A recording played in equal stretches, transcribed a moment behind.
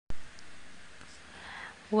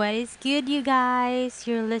What is good, you guys?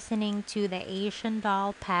 You're listening to the Asian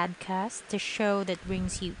Doll Podcast, the show that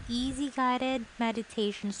brings you easy guided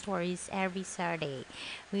meditation stories every Saturday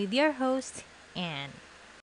with your host, Anne.